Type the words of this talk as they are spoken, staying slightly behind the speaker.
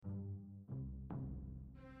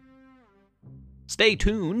Stay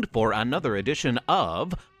tuned for another edition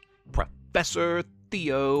of Professor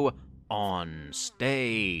Theo on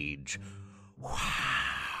Stage.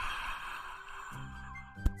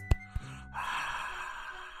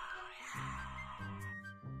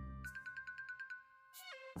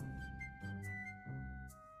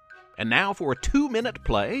 And now for a 2-minute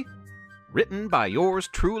play, written by yours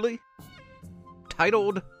truly,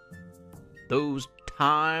 titled Those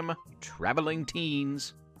Time-Traveling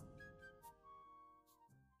Teens.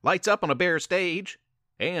 Lights up on a bare stage,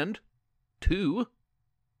 and 2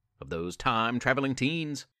 of those time-traveling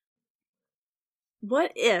teens.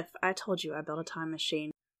 What if I told you I built a time machine?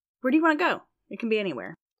 Where do you want to go? It can be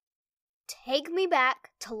anywhere. Take me back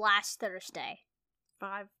to last Thursday.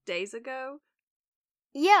 5 days ago?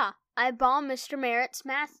 Yeah, I bombed Mr. Merritt's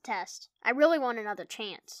math test. I really want another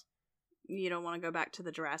chance. You don't want to go back to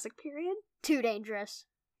the Jurassic period? Too dangerous.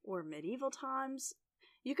 Or medieval times?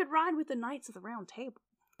 You could ride with the Knights of the Round Table.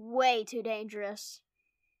 Way too dangerous.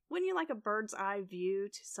 Wouldn't you like a bird's eye view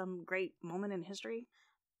to some great moment in history?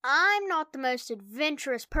 I'm not the most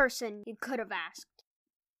adventurous person you could have asked.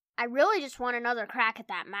 I really just want another crack at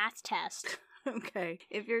that math test. Okay,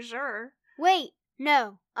 if you're sure. Wait,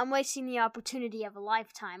 no. I'm wasting the opportunity of a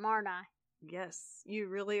lifetime, aren't I? Yes, you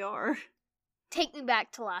really are. Take me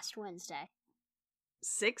back to last Wednesday.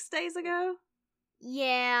 6 days ago?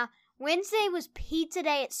 Yeah, Wednesday was pizza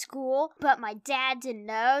day at school, but my dad didn't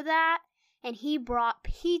know that, and he brought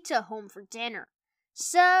pizza home for dinner.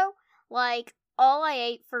 So, all I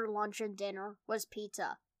ate for lunch and dinner was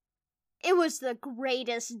pizza. It was the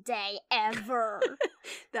greatest day ever.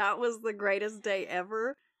 That was the greatest day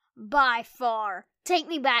ever? By far. Take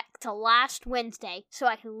me back to last Wednesday so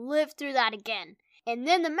I can live through that again. And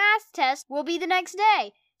then the math test will be the next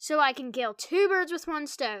day, so I can kill 2 birds with 1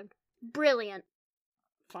 stone. Brilliant.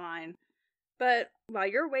 Fine. But while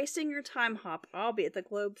you're wasting your time, Hop, I'll be at the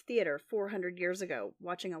Globe Theater 400 years ago,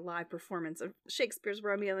 watching a live performance of Shakespeare's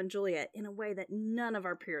Romeo and Juliet in a way that none of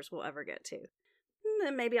our peers will ever get to. And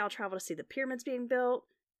then maybe I'll travel to see the pyramids being built,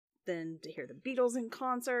 then to hear the Beatles in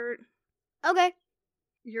concert. Okay.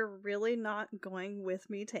 You're really not going with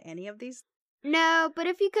me to any of these? No, but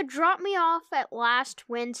if you could drop me off at last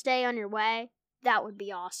Wednesday on your way, that would be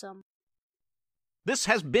awesome. This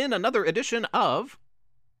has been another edition of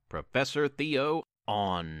Professor Theo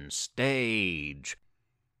on Stage.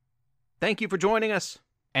 Thank you for joining us,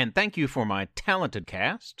 and thank you for my talented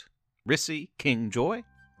cast, Rissy King Joy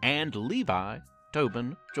and Levi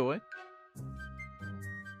Tobin Joy.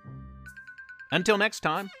 Until next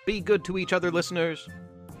time, be good to each other, listeners.